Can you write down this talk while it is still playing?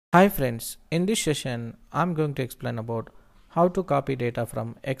Hi friends, in this session I'm going to explain about how to copy data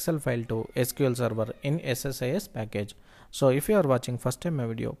from Excel file to SQL Server in SSIS package. So if you are watching first time my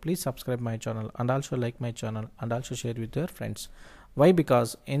video, please subscribe my channel and also like my channel and also share with your friends. Why?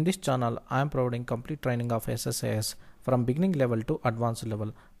 Because in this channel I am providing complete training of SSIS from beginning level to advanced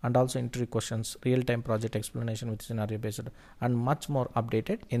level and also interview questions, real-time project explanation with scenario based and much more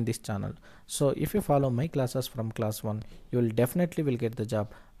updated in this channel. So if you follow my classes from class 1, you will definitely will get the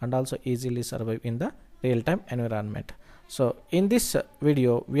job and also easily survive in the real-time environment. So in this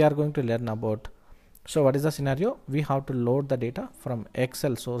video we are going to learn about, so what is the scenario? We have to load the data from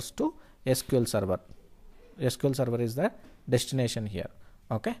Excel source to SQL Server. SQL Server is the destination here.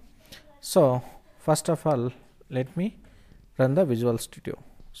 Okay, so first of all let me run the Visual Studio.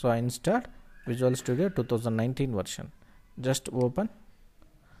 So I installed Visual Studio 2019 version. Just open.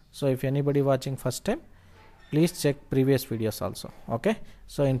 So if anybody watching first time, please check previous videos also. Okay,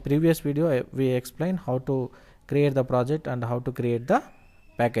 so in previous video we explained how to create the project and how to create the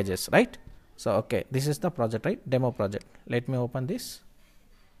packages, right? So okay, this is the project, right? Demo project. Let me open this.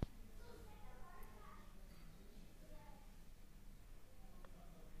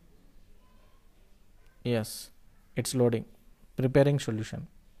 Yes, it's loading, preparing solution.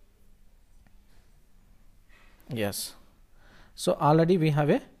 Yes, so already we have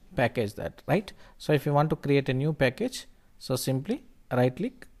a package that, right? So if you want to create a new package, so simply right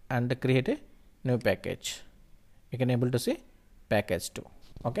click and create a new package. You can able to see package 2.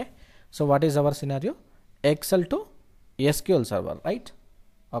 Okay, so what is our scenario? Excel to SQL Server, right?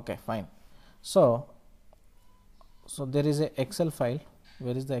 Okay, fine. So there is a Excel file.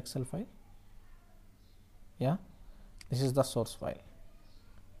 Where is the Excel file? Yeah, this is the source file.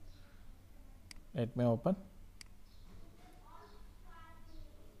 Let me open.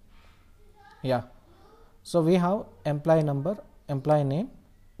 Yeah, so we have employee number, employee name,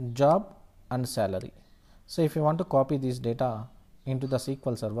 job and salary. So if you want to copy this data into the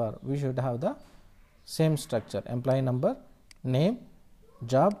SQL Server, we should have the same structure: employee number, name,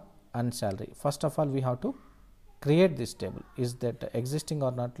 job and salary. First of all we have to create this table. Is that existing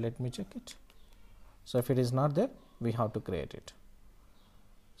or not? Let me check it. So if it is not there, we have to create it.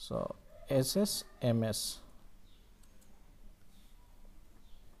 So SSMS,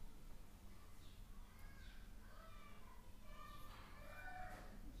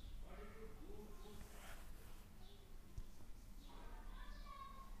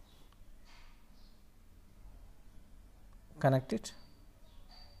 connect it.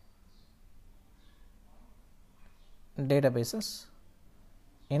 Databases.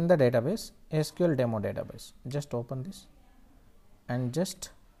 In the database, SQL demo database, just open this and just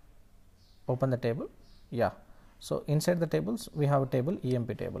open the table. Yeah, so inside the tables we have a table,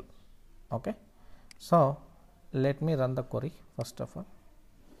 EMP table. Okay, so let me run the query first of all.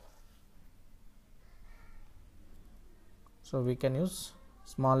 So we can use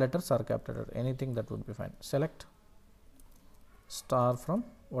small letters or capital letter, anything that would be fine. Select star from,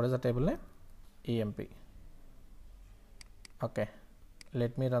 what is the table name? EMP. Okay,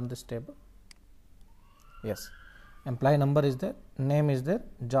 let me run this table. Yes, employee number is there, name is there,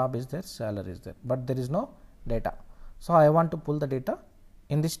 job is there, salary is there, but there is no data. So I want to pull the data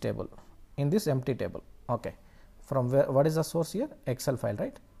in this table, in this empty table. Okay, from where, what is the source here? Excel file,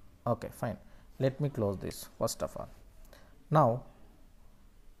 right? Okay, fine. Let me close this first of all. Now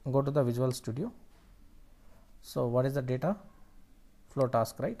go to the Visual Studio. So what is the data flow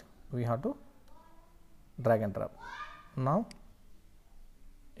task, right? We have to drag and drop. Now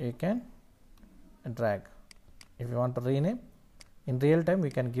you can drag. If you want to rename in real time, we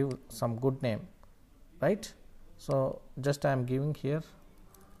can give some good name, right? So just I am giving here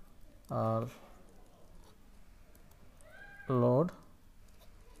load,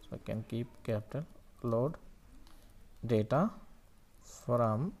 so I can keep capital, load data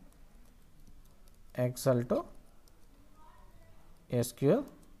from Excel to SQL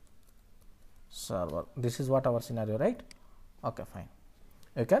Server. This is what our scenario, right? Okay, fine.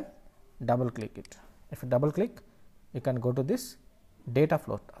 You can double click it. If you double click, you can go to this data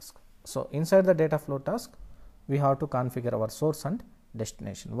flow task. So inside the data flow task, we have to configure our source and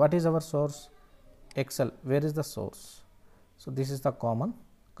destination. What is our source? Excel. Where is the source? So this is the common.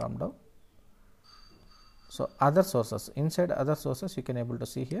 Come down. So other sources, inside other sources you can able to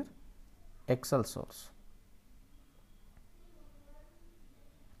see here Excel source.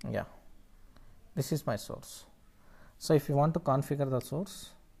 Yeah, this is my source. So if you want to configure the source,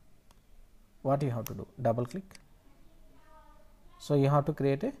 what you have to do? Double click. So you have to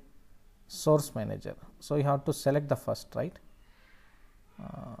create a source manager. So you have to select the first, right?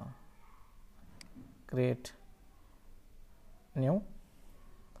 Create new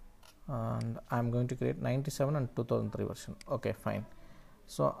and I'm going to create 97 and 2003 version. Okay, fine.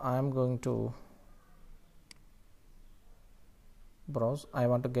 So I'm going to browse. I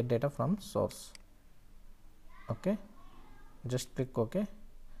want to get data from source. Okay, just click OK.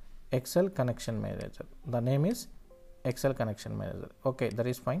 Excel connection manager, the name is Excel connection manager. Okay, that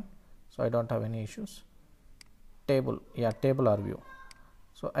is fine, so I don't have any issues. Table, yeah, table or view.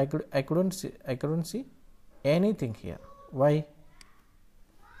 So I couldn't see anything here. Why?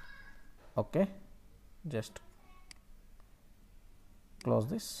 Okay, just close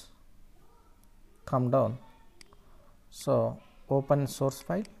this, come down. So open source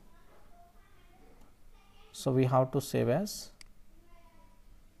file. So we have to save as,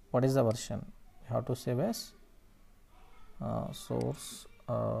 what is the version? We have to save as source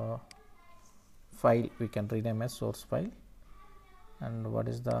file. We can rename as source file. And what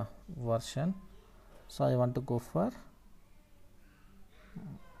is the version? So I want to go for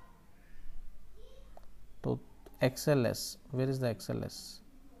to XLS. Where is the XLS?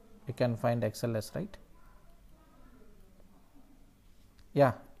 We can find XLS, right?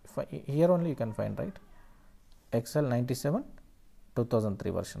 Yeah, here only you can find, right? XL 97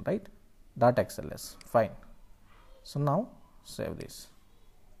 2003 version, right? .xls, fine. So now save this.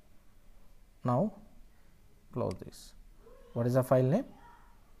 Now close this. What is the file name?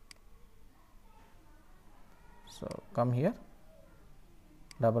 So come here,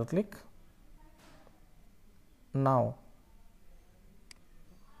 double click. Now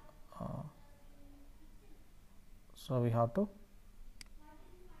so we have to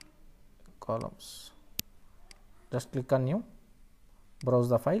columns. Just click on new, browse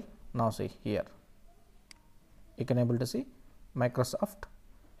the file. Now see here, you can able to see Microsoft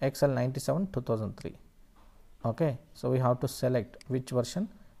Excel 97 2003. Okay, so we have to select which version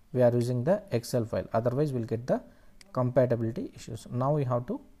we are using the Excel file, otherwise we'll get the compatibility issues. Now we have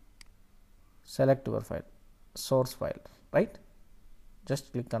to select your file, source file, right?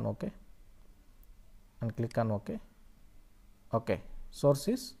 Just click on OK and click on OK. Okay, source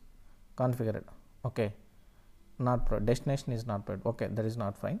is configured. Okay, not destination is not provided. Okay, that is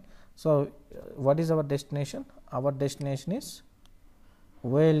not fine. So what is our destination? Our destination is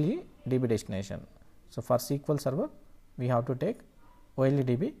OLE DB destination. So for SQL Server we have to take OLE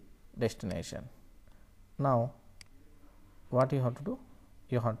DB destination. Now what you have to do?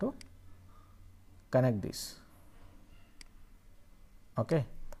 You have to connect this. Okay,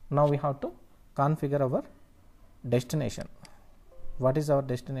 now we have to configure our destination. What is our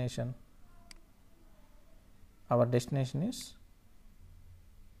destination? Our destination is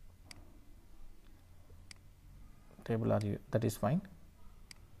table RU, that is fine.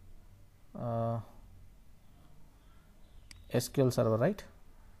 SQL Server, right?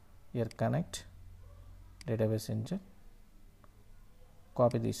 Here connect database engine,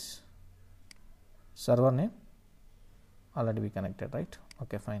 copy this server name, already be connected, right?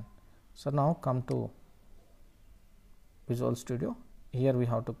 Okay, fine. So now come to Visual Studio. Here we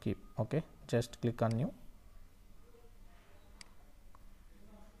have to keep, okay, just click on new.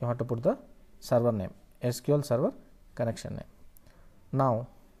 You have to put the server name, SQL Server connection name. Now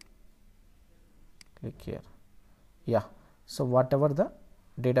click here. Yeah, so whatever the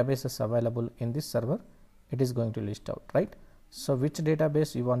database is available in this server, it is going to list out, right? So which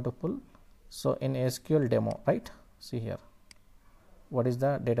database you want to pull? So in SQL demo, right? See here, what is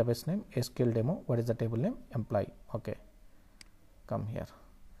the database name? SQL demo. What is the table name? Employee. Okay, come here,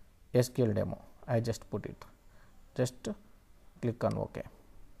 SQL demo. I just put it. Just click on OK.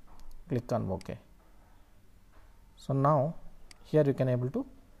 Click on OK. So now here you can able to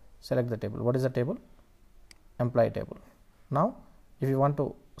select the table. What is the table? Employee table. Now if you want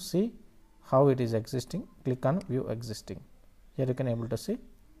to see how it is existing, click on view existing. Here you can able to see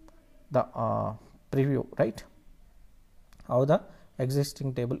the preview, right? How the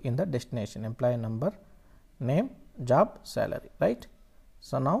existing table in the destination, employee number, name, job, salary, right?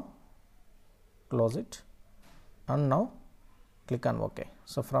 So now close it and now click on OK.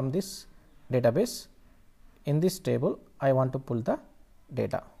 So from this database, in this table I want to pull the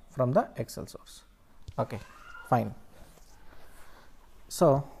data from the Excel source. Okay, fine.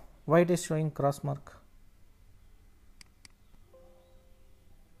 So why it is showing cross mark?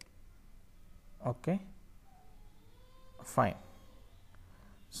 Okay, fine.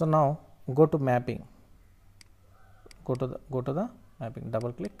 So now go to mapping. Go to the mapping.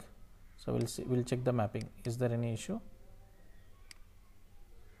 Double click. So we'll check the mapping. Is there any issue?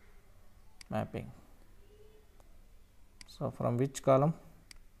 Mapping. So from which column?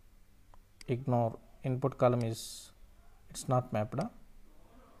 Ignore. Input column is, it's not mapped.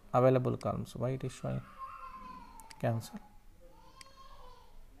 Available columns. Why it is showing? Cancel.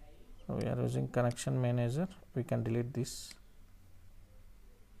 So we are using connection manager. We can delete this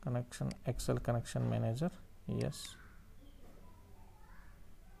connection, Excel connection manager. Yes.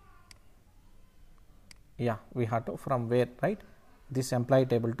 Yeah, we have to from where, right? This employee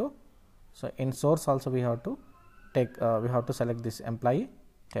table to, so in source also we have to take, we have to select this employee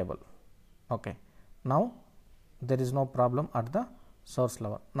table. Okay. Now there is no problem at the source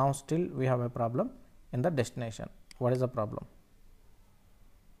level. Now still we have a problem in the destination. What is the problem?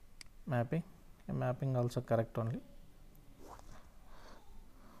 Mapping. Mapping also correct only.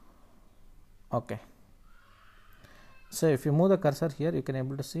 Okay. So if you move the cursor here, you can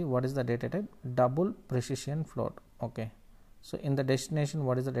able to see what is the data type, double precision float. Okay. So in the destination,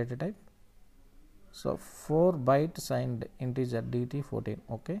 what is the data type? So 4 byte signed integer DT14.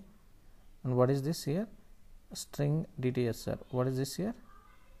 Okay. And what is this here? String DTSR. What is this here?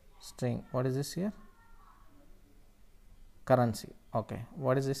 String. What is this here? Currency. Okay.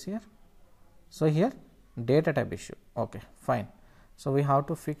 What is this here? So here data type issue. Okay, fine. So we have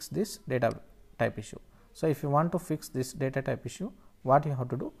to fix this data type issue. So if you want to fix this data type issue, what you have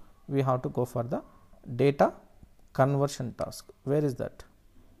to do? We have to go for the data conversion task. Where is that?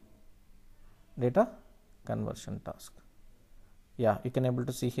 Data conversion task. Yeah, you can able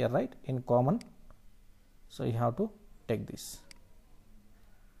to see here, right? In common. So you have to take this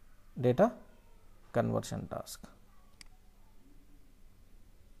data conversion task.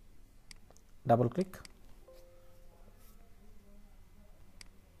 Double click.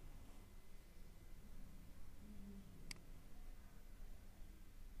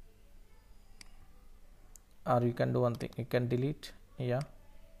 Or you can do one thing, you can delete, yeah,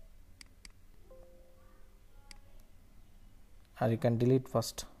 or you can delete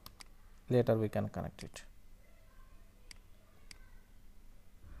first, later we can connect it.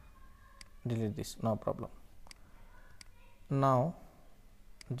 Delete this, no problem. Now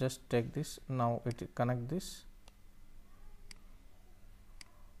just take this, now it connect this,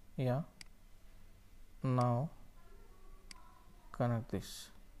 yeah, now connect this,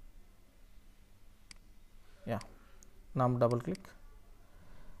 yeah. Now double click.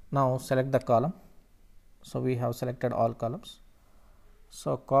 Now select the column. So we have selected all columns.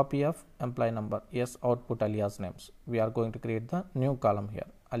 So copy of employee number, yes, output alias names. We are going to create the new column here,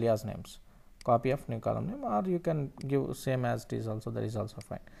 alias names. Copy of new column name, or you can give same as it is also, that is also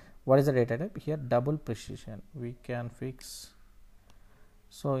fine. What is the data type? Here double precision we can fix.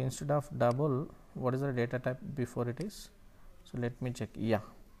 So instead of double, what is the data type before it is? So let me check. Yeah,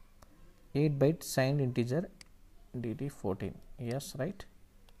 8 byte signed integer DT14. Yes, right.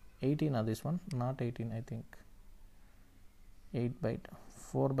 18 are this one, not 18, I think. 8 byte,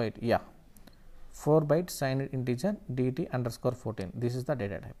 4 byte, yeah, 4 byte signed integer DT underscore 14. This is the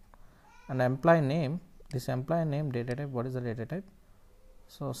data type. And employee name, this employee name data type, what is the data type?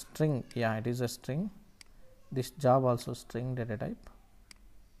 So string, yeah, it is a string. This job also string data type.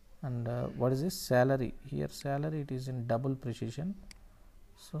 And what is this? Salary. Here salary, it is in double precision.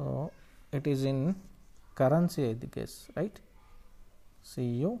 So it is in currency, I guess, right?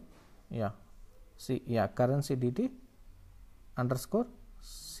 CU, yeah, C, yeah, currency DT underscore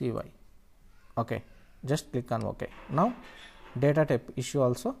CY. Okay, just click on OK. Now data type issue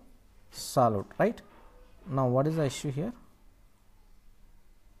also solved, right? Now what is the issue here?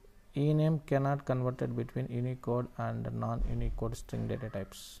 ename cannot converted between Unicode and non-Unicode string data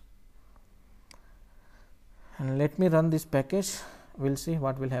types. And let me run this package, we'll see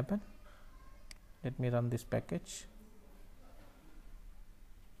what will happen. Let me run this package.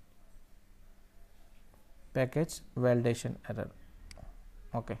 Package validation error.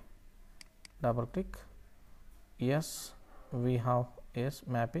 Okay, double click. Yes, we have, yes,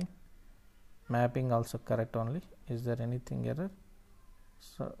 mapping also correct only. Is there anything error?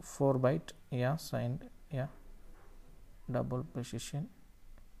 So 4 byte, yeah, signed, yeah, double precision,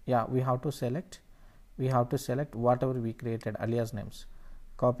 yeah, we have to select whatever we created, alias names.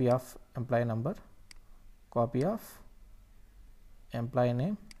 Copy of employee number, copy of employee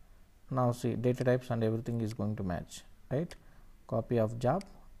name. Now see, data types and everything is going to match, right? Copy of job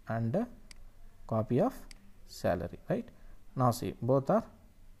and copy of salary, right? Now see, both are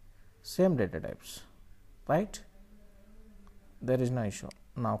same data types, right? There is no issue.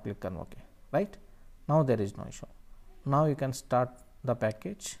 Now click on OK, right? Now there is no issue. Now you can start the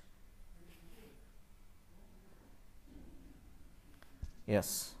package.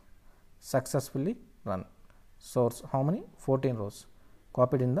 Yes, successfully run. Source, how many? 14 rows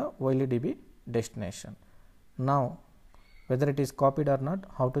copied in the YLDB destination. Now whether it is copied or not,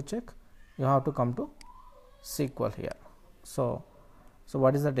 how to check? You have to come to SQL here. So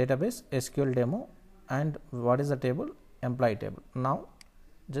what is the database? SQL demo. And what is the table? Employee table. Now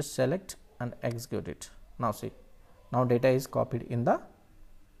just select and execute it. Now see, now data is copied in the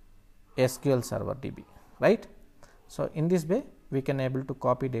SQL Server DB, right? So in this way we can able to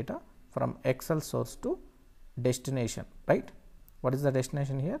copy data from Excel source to destination, right? What is the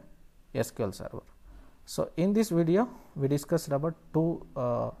destination here? SQL Server. So in this video we discussed about two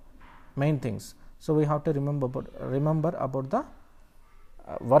main things. So we have to remember about the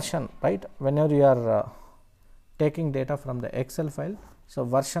version, right? Whenever you are taking data from the Excel file, so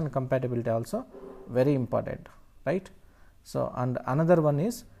version compatibility also very important, right? So and another one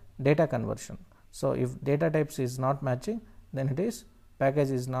is data conversion. So if data types is not matching, then it is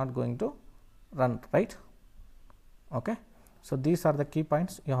package is not going to run, right? Okay, so these are the key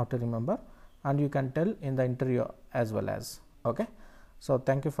points you have to remember, and you can tell in the interview as well as. Okay, so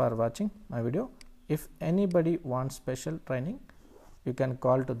thank you for watching my video. If anybody wants special training, you can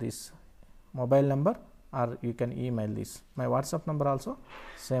call to this mobile number or you can email this. My WhatsApp number also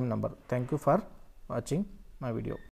same number. Thank you for watching my video.